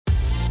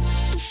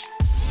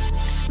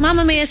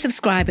Mamma Mia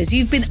subscribers,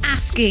 you've been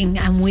asking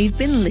and we've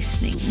been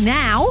listening.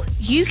 Now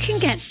you can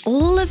get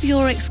all of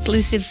your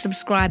exclusive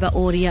subscriber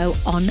audio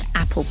on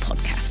Apple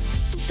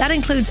Podcasts. That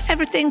includes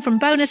everything from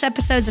bonus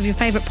episodes of your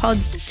favourite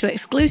pods to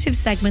exclusive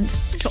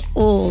segments to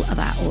all of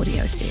our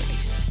audio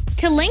series.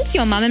 To link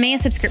your Mamma Mia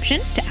subscription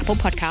to Apple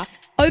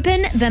Podcasts,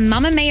 open the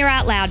Mamma Mia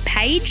Out Loud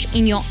page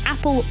in your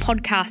Apple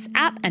Podcasts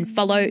app and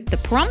follow the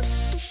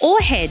prompts, or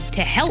head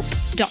to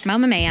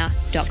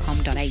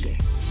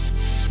help.mamamia.com.au.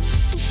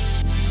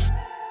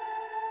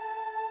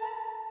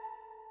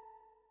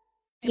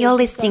 You're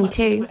listening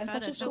to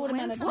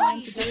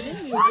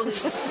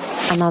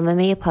a Mamma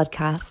Mia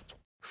podcast.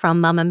 From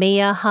Mamma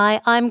Mia,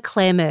 hi, I'm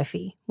Claire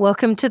Murphy.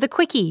 Welcome to The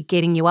Quickie,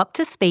 getting you up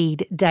to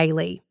speed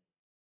daily.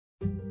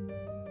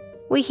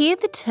 We hear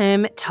the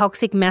term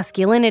toxic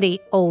masculinity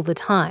all the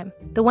time,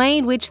 the way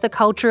in which the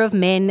culture of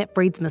men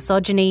breeds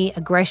misogyny,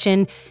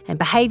 aggression, and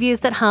behaviours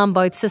that harm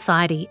both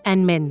society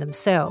and men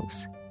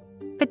themselves.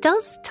 But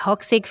does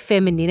toxic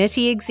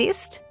femininity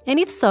exist? And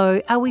if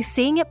so, are we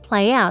seeing it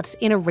play out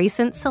in a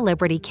recent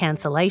celebrity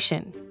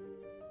cancellation?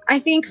 I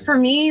think for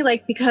me,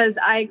 because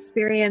I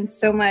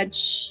experienced so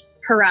much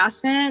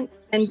harassment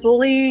and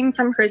bullying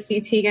from Chrissy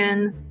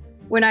Teigen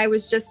when I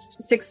was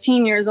just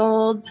 16 years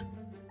old,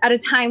 at a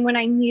time when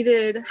I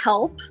needed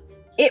help,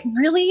 it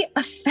really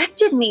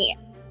affected me.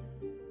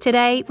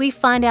 Today, we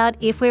find out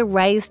if we're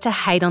raised to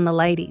hate on the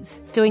ladies,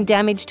 doing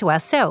damage to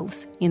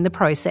ourselves in the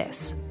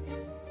process.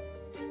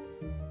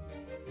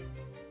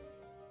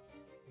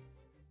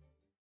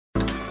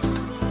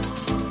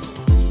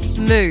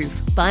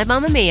 Move by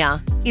Mamma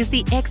Mia is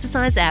the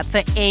exercise app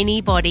for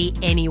anybody,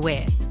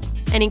 anywhere.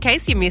 And in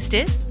case you missed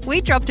it,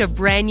 we dropped a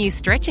brand new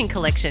stretching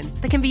collection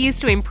that can be used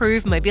to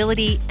improve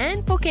mobility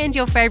and bookend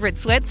your favourite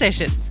sweat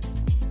sessions.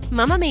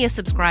 Mamma Mia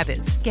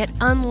subscribers get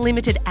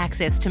unlimited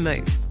access to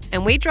Move,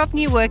 and we drop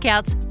new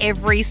workouts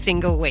every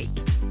single week.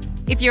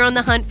 If you're on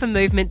the hunt for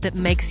movement that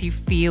makes you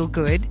feel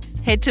good,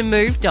 head to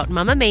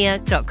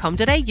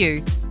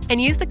move.mamamia.com.au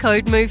and use the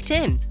code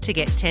MOVE10 to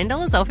get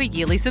 $10 off a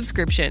yearly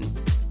subscription.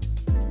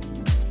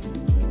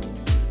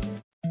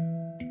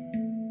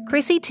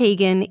 Chrissy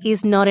Teigen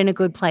is not in a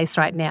good place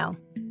right now.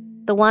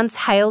 The once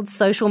hailed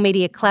social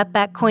media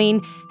clapback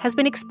queen has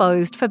been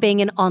exposed for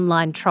being an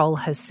online troll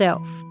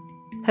herself.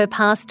 Her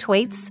past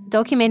tweets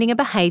documenting a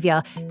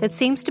behaviour that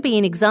seems to be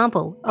an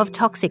example of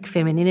toxic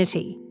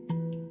femininity.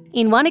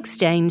 In one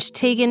exchange,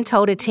 Teigen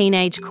told a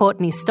teenage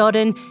Courtney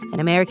Stodden,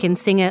 an American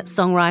singer,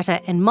 songwriter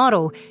and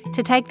model,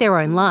 to take their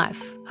own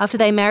life after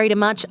they married a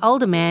much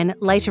older man,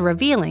 later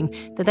revealing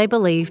that they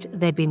believed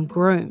they'd been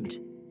groomed.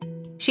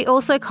 She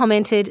also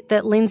commented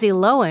that Lindsay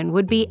Lohan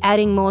would be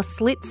adding more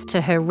slits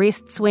to her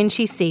wrists when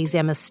she sees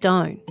Emma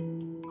Stone.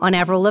 On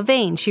Avril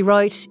Lavigne, she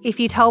wrote, "If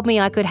you told me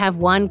I could have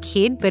one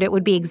kid but it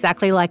would be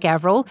exactly like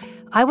Avril,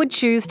 I would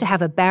choose to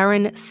have a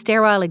barren,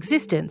 sterile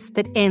existence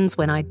that ends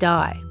when I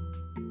die."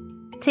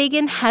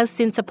 Teigen has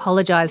since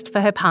apologised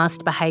for her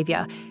past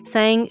behaviour,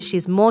 saying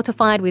she's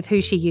mortified with who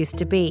she used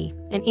to be,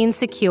 an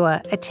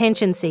insecure,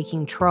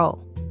 attention-seeking troll.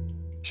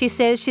 She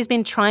says she's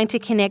been trying to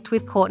connect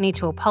with Courtney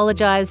to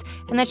apologise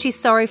and that she's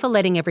sorry for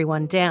letting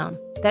everyone down,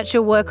 that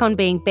she'll work on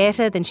being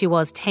better than she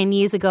was 10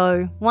 years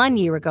ago, 1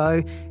 year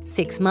ago,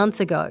 6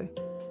 months ago.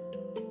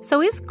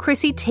 So is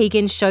Chrissy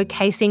Teigen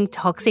showcasing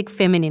toxic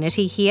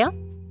femininity here?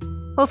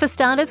 Well, for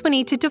starters, we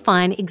need to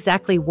define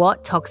exactly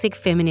what toxic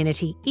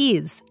femininity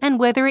is and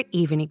whether it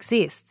even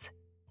exists.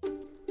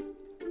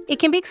 It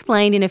can be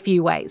explained in a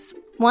few ways.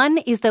 One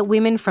is that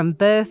women from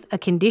birth are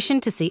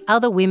conditioned to see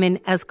other women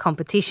as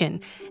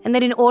competition, and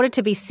that in order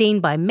to be seen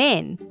by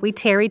men, we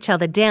tear each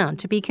other down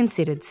to be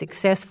considered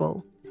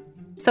successful.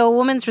 So a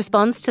woman's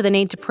response to the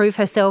need to prove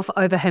herself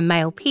over her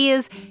male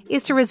peers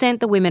is to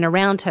resent the women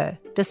around her,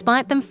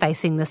 despite them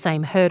facing the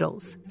same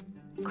hurdles.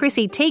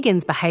 Chrissy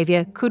Teigen's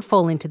behaviour could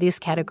fall into this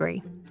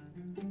category.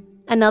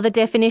 Another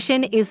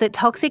definition is that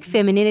toxic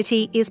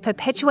femininity is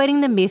perpetuating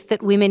the myth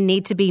that women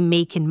need to be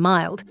meek and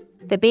mild,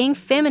 that being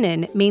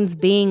feminine means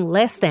being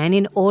less than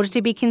in order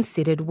to be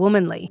considered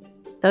womanly.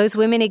 Those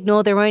women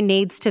ignore their own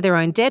needs to their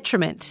own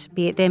detriment,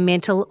 be it their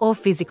mental or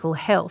physical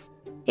health.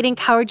 It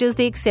encourages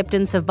the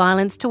acceptance of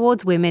violence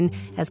towards women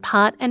as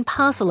part and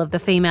parcel of the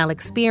female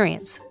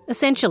experience,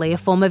 essentially a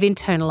form of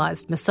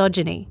internalised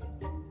misogyny.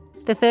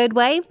 The third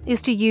way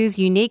is to use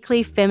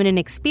uniquely feminine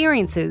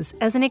experiences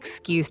as an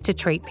excuse to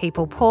treat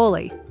people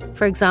poorly.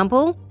 For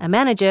example, a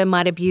manager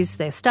might abuse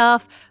their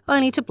staff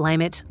only to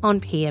blame it on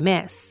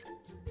PMS.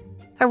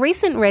 A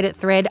recent Reddit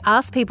thread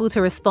asked people to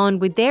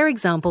respond with their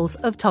examples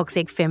of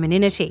toxic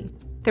femininity.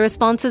 The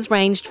responses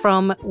ranged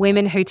from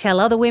women who tell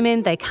other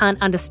women they can't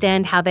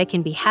understand how they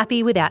can be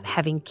happy without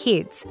having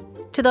kids,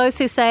 to those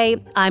who say,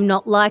 "I'm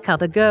not like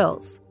other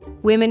girls."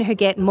 Women who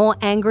get more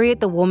angry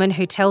at the woman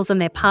who tells them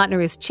their partner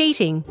is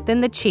cheating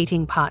than the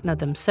cheating partner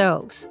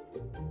themselves.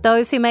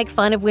 Those who make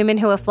fun of women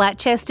who are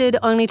flat-chested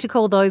only to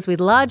call those with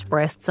large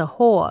breasts a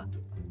whore.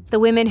 The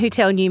women who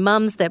tell new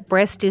mums that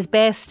breast is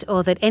best,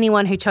 or that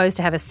anyone who chose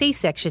to have a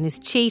C-section is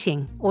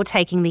cheating or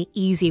taking the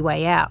easy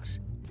way out.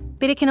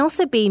 But it can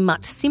also be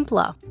much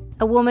simpler.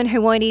 A woman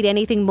who won't eat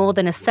anything more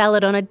than a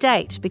salad on a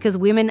date because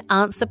women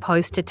aren't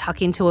supposed to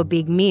tuck into a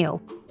big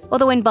meal.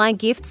 Although when buying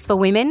gifts for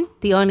women,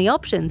 the only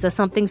options are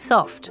something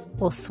soft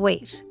or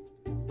sweet.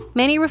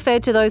 Many refer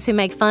to those who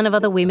make fun of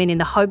other women in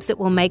the hopes it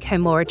will make her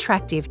more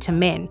attractive to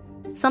men,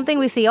 something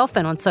we see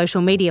often on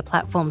social media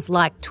platforms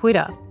like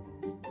Twitter.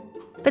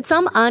 But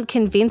some aren't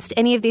convinced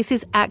any of this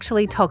is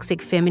actually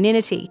toxic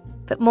femininity,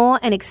 but more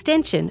an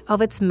extension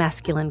of its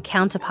masculine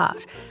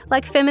counterpart,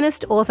 like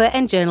feminist author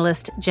and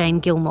journalist Jane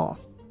Gilmore.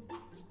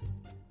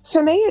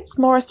 For me, it's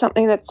more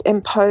something that's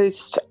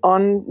imposed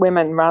on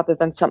women rather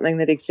than something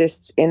that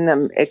exists in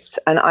them. It's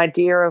an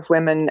idea of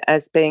women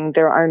as being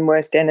their own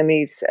worst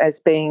enemies, as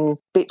being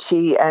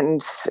bitchy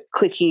and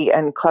cliquey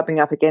and clubbing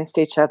up against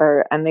each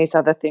other. And these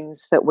are the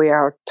things that we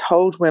are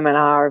told women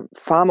are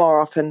far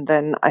more often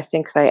than I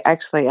think they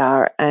actually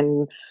are.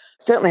 And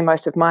certainly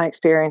most of my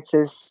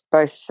experiences,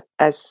 both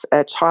as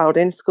a child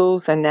in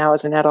schools and now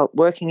as an adult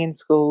working in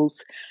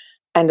schools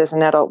and as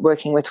an adult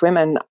working with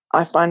women,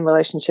 I find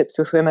relationships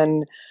with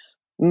women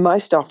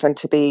most often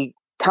to be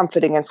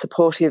comforting and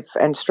supportive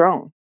and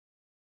strong.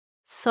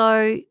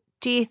 So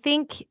do you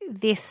think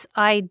this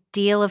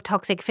ideal of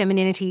toxic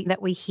femininity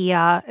that we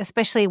hear,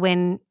 especially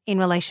when in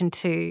relation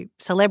to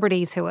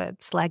celebrities who are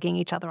slagging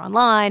each other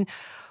online,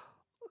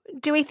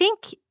 do we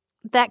think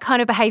that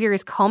kind of behaviour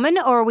is common,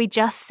 or are we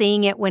just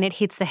seeing it when it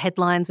hits the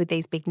headlines with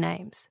these big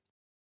names?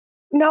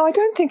 No, I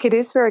don't think it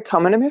is very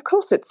common. I mean, of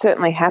course, it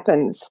certainly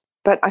happens.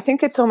 But I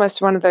think it's almost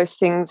one of those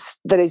things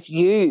that is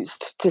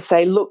used to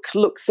say, look,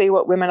 see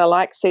what women are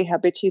like, see how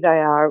bitchy they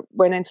are,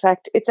 when in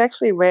fact it's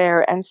actually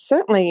rare. And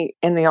certainly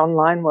in the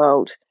online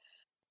world,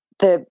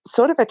 the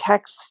sort of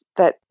attacks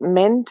that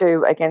men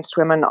do against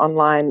women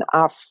online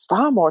are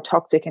far more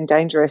toxic and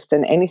dangerous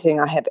than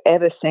anything I have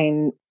ever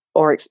seen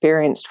or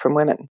experienced from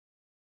women.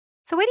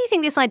 So where do you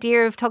think this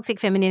idea of toxic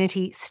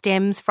femininity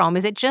stems from?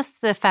 Is it just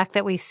the fact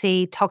that we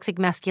see toxic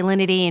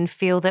masculinity and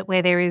feel that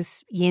where there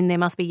is yin, there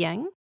must be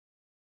yang?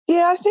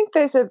 Yeah, I think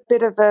there's a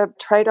bit of a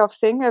trade-off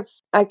thing of,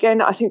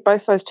 again, I think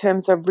both those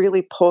terms are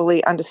really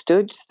poorly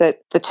understood,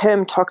 that the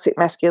term toxic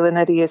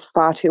masculinity is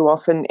far too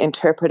often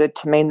interpreted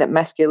to mean that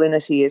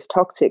masculinity is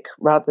toxic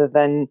rather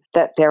than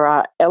that there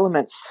are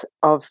elements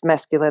of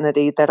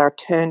masculinity that are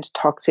turned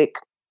toxic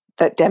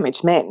that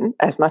damage men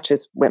as much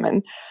as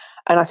women.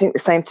 And I think the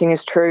same thing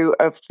is true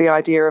of the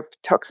idea of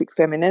toxic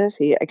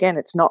femininity. Again,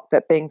 it's not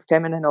that being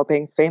feminine or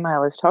being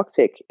female is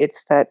toxic,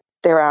 it's that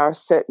there are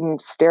certain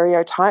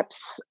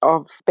stereotypes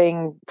of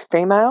being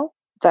female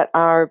that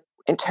are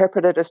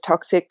interpreted as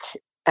toxic,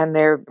 and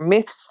they're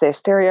myths, they're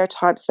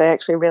stereotypes, they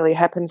actually really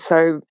happen.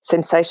 So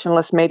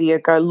sensationalist media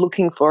go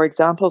looking for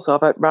examples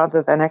of it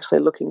rather than actually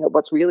looking at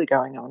what's really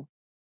going on.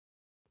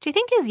 Do you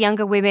think as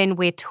younger women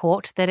we're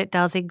taught that it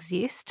does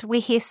exist? We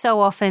hear so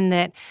often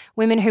that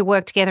women who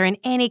work together in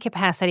any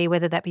capacity,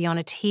 whether that be on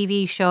a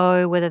TV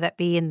show, whether that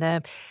be in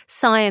the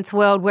science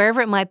world,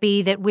 wherever it might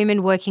be, that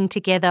women working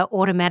together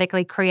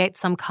automatically create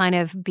some kind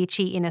of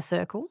bitchy inner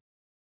circle?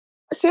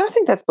 See, I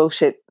think that's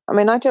bullshit. I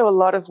mean, I do a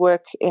lot of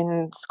work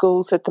in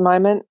schools at the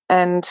moment,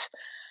 and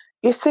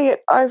you see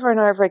it over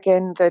and over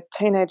again, the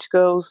teenage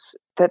girls,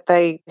 that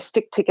they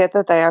stick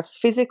together, they are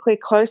physically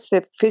close,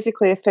 they're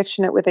physically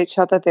affectionate with each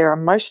other, they're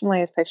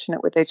emotionally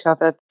affectionate with each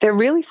other, they're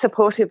really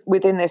supportive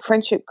within their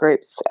friendship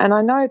groups. And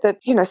I know that,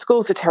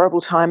 school's a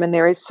terrible time and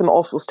there is some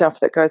awful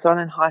stuff that goes on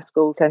in high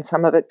schools and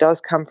some of it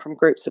does come from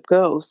groups of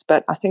girls.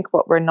 But I think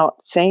what we're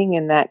not seeing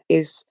in that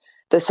is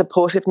the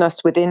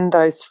supportiveness within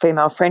those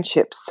female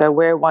friendships. So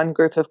where one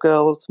group of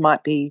girls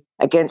might be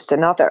against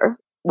another,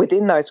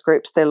 within those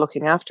groups they're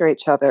looking after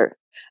each other.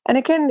 And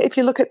again, if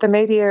you look at the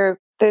media,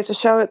 there's a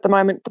show at the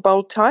moment, The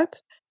Bold Type,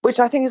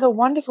 which I think is a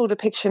wonderful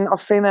depiction of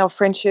female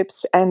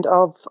friendships and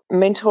of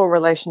mentor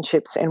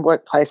relationships in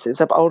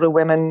workplaces, of older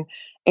women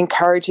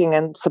encouraging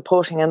and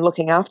supporting and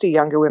looking after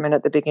younger women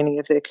at the beginning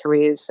of their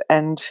careers.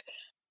 And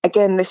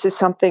again, this is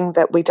something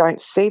that we don't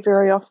see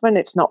very often.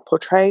 It's not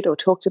portrayed or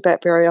talked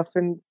about very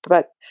often,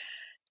 but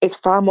it's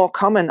far more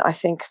common, I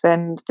think,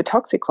 than the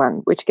toxic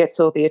one, which gets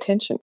all the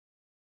attention.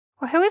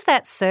 Well, who is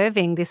that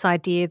serving, this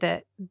idea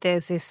that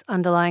there's this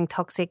underlying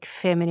toxic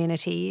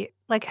femininity?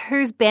 Like,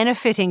 who's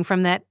benefiting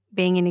from that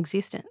being in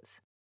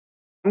existence?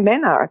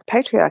 Men are.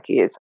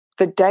 Patriarchy is.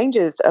 The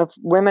dangers of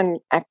women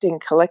acting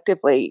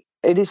collectively,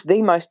 it is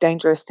the most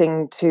dangerous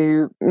thing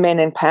to men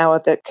in power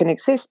that can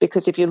exist,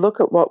 because if you look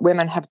at what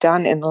women have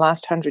done in the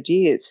last 100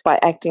 years by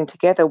acting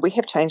together, we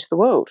have changed the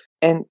world.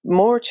 And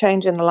more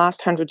change in the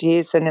last 100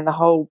 years than in the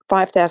whole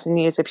 5,000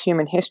 years of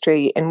human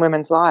history in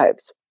women's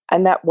lives.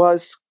 And that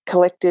was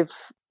collective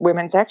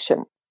women's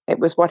action. It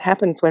was what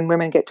happens when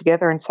women get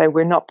together and say,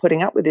 we're not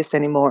putting up with this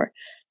anymore,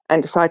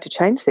 and decide to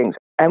change things.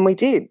 And we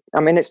did.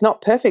 I mean, it's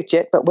not perfect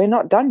yet, but we're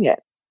not done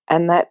yet.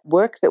 And that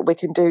work that we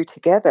can do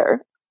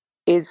together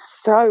is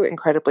so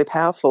incredibly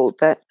powerful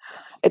that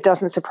it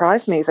doesn't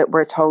surprise me that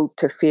we're told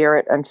to fear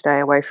it and stay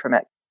away from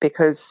it,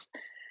 because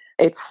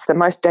it's the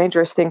most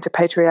dangerous thing to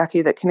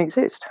patriarchy that can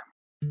exist.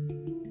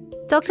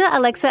 Dr.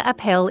 Alexa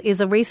Appel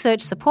is a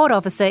research support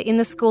officer in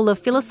the School of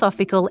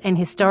Philosophical and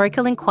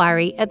Historical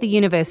Inquiry at the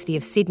University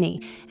of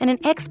Sydney and an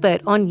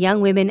expert on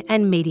young women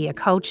and media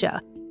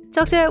culture.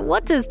 Doctor,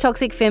 what does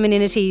toxic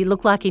femininity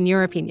look like in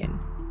your opinion?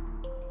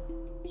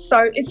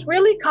 So it's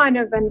really kind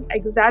of an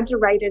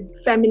exaggerated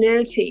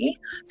femininity.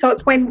 So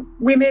it's when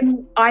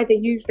women either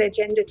use their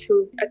gender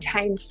to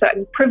attain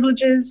certain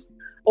privileges,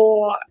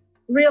 or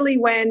really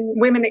when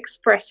women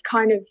express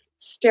kind of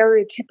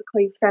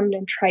stereotypically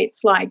feminine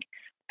traits like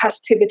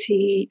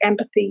passivity,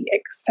 empathy,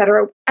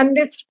 etc. And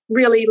this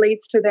really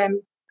leads to them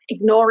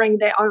ignoring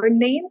their own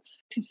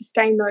needs to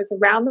sustain those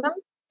around them,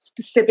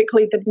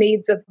 specifically the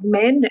needs of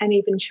men and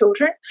even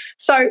children.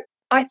 So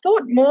I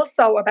thought more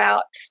so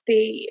about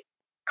the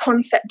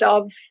concept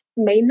of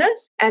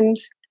meanness and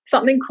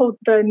something called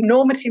the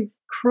normative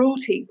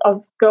cruelties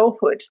of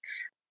girlhood.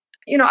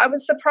 You know, I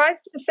was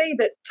surprised to see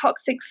that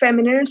toxic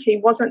femininity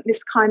wasn't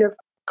this kind of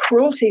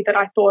cruelty that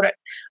I thought it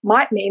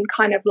might mean,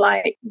 kind of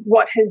like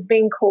what has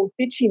been called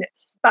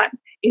bitchiness, but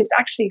is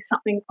actually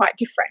something quite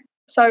different.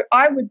 So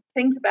I would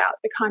think about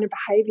the kind of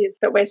behaviours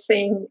that we're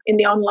seeing in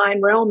the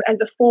online realm as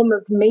a form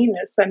of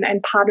meanness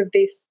and part of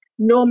this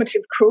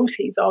normative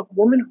cruelties of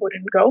womanhood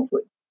and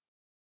girlhood.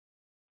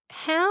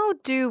 How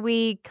do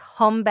we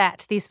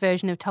combat this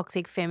version of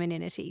toxic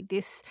femininity,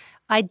 this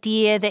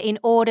idea that in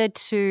order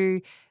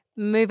to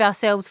move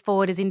ourselves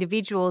forward as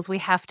individuals, we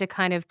have to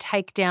kind of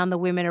take down the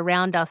women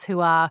around us who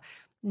are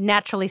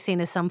naturally seen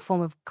as some form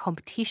of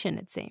competition,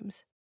 it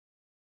seems?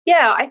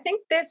 Yeah, I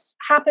think this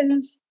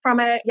happens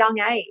from a young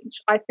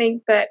age. I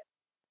think that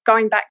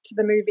going back to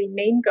the movie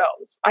Mean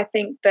Girls, I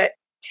think that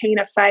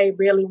Tina Fey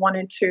really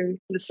wanted to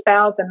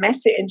espouse a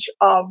message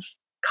of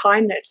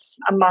kindness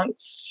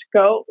amongst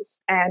girls,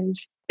 and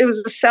it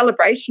was a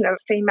celebration of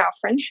female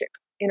friendship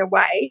in a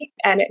way,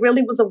 and it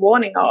really was a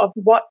warning of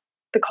what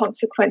the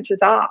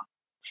consequences are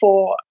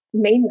for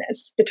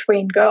meanness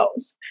between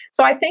girls.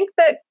 So I think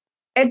that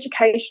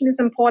education is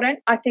important.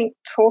 I think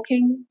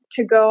talking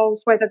to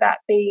girls, whether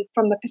that be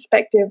from the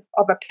perspective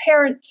of a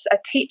parent, a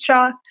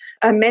teacher,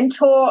 a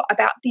mentor,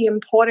 about the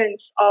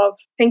importance of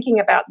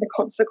thinking about the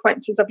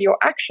consequences of your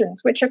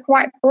actions, which are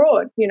quite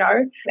broad, you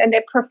know, and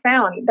they're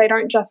profound. They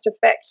don't just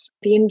affect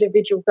the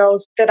individual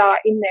girls that are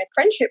in their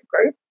friendship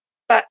group,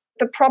 but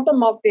the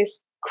problem of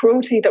this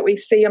cruelty that we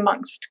see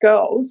amongst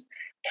girls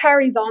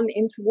carries on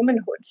into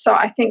womanhood. So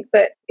I think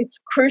that it's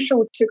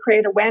crucial to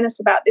create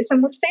awareness about this.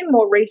 And we've seen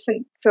more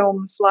recent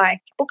films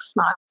like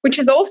Booksmart, which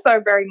is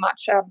also very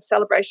much a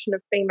celebration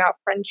of female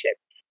friendship.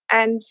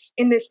 And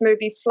in this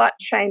movie, slut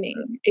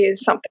shaming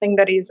is something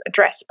that is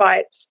addressed by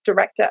its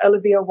director,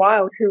 Olivia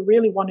Wilde, who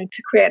really wanted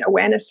to create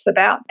awareness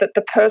about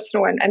the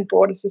personal and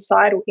broader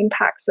societal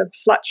impacts of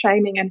slut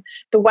shaming and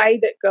the way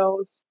that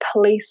girls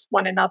police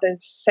one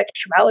another's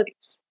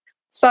sexualities.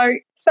 So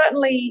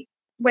certainly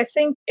we're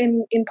seeing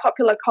in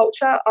popular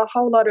culture a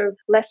whole lot of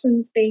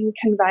lessons being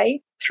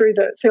conveyed through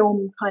the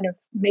film kind of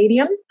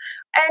medium.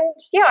 And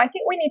yeah, I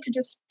think we need to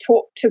just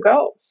talk to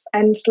girls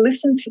and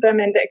listen to them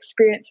and the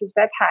experiences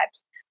they've had.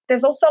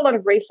 There's also a lot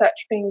of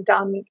research being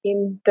done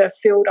in the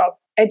field of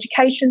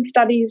education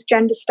studies,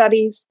 gender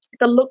studies,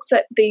 that looks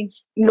at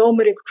these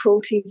normative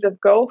cruelties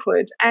of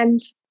girlhood. And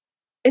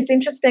it's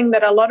interesting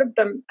that a lot of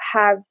them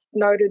have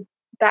noted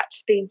that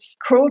these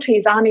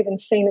cruelties aren't even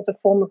seen as a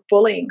form of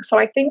bullying. So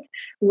I think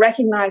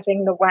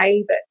recognising the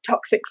way that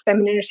toxic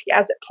femininity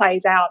as it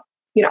plays out,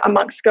 you know,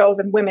 amongst girls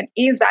and women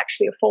is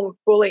actually a form of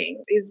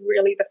bullying is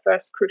really the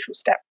first crucial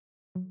step.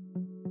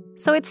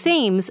 So it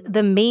seems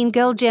the mean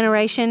girl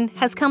generation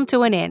has come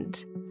to an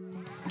end.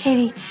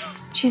 Katie,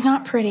 she's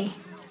not pretty.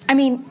 I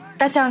mean,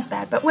 that sounds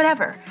bad, but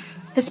whatever.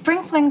 The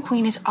spring fling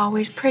queen is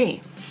always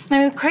pretty. I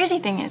mean, the crazy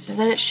thing is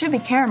that it should be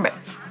Karen, but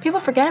people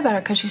forget about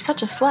her because she's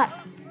such a slut.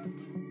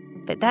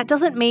 But that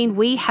doesn't mean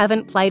we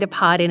haven't played a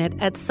part in it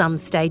at some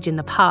stage in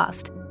the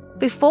past.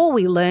 Before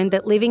we learned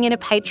that living in a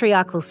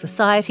patriarchal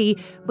society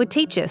would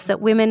teach us that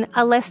women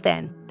are less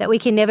than, that we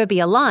can never be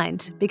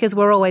aligned because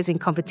we're always in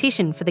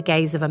competition for the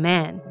gaze of a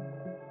man.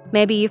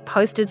 Maybe you've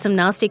posted some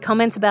nasty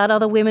comments about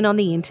other women on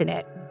the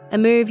internet, a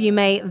move you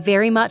may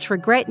very much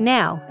regret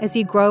now as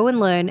you grow and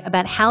learn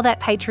about how that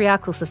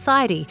patriarchal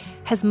society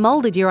has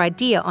moulded your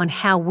idea on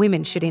how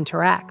women should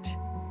interact.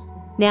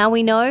 Now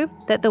we know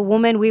that the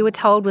woman we were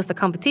told was the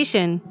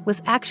competition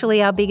was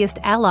actually our biggest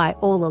ally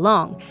all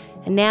along,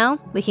 and now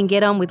we can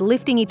get on with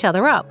lifting each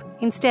other up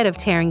instead of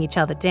tearing each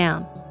other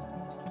down.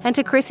 And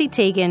to Chrissy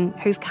Teigen,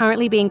 who's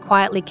currently being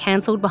quietly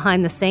cancelled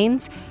behind the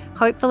scenes,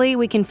 hopefully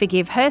we can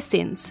forgive her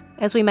sins,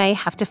 as we may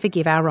have to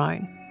forgive our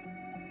own.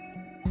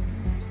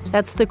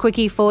 That's the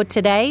Quickie for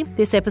today.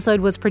 This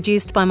episode was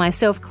produced by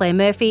myself, Claire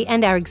Murphy,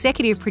 and our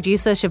executive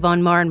producer,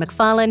 Siobhan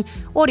Moran-McFarlane,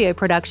 audio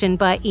production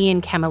by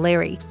Ian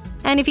Camilleri.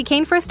 And if you're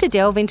keen for us to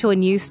delve into a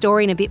news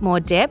story in a bit more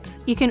depth,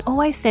 you can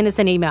always send us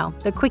an email,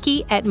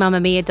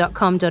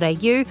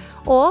 thequickie@mamamia.com.au,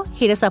 or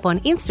hit us up on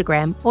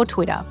Instagram or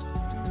Twitter.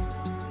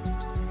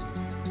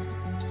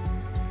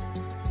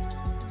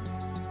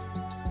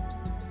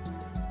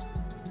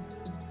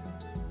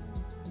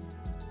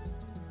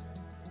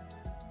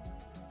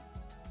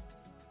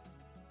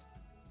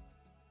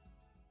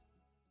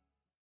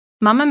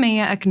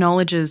 Mamamia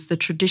acknowledges the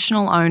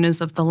traditional owners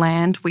of the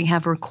land we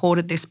have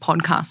recorded this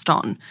podcast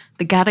on,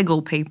 the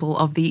Gadigal people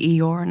of the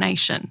Eora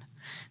Nation.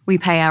 We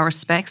pay our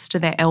respects to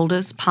their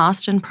elders,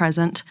 past and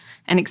present,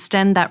 and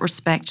extend that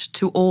respect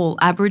to all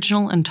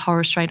Aboriginal and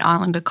Torres Strait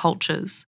Islander cultures.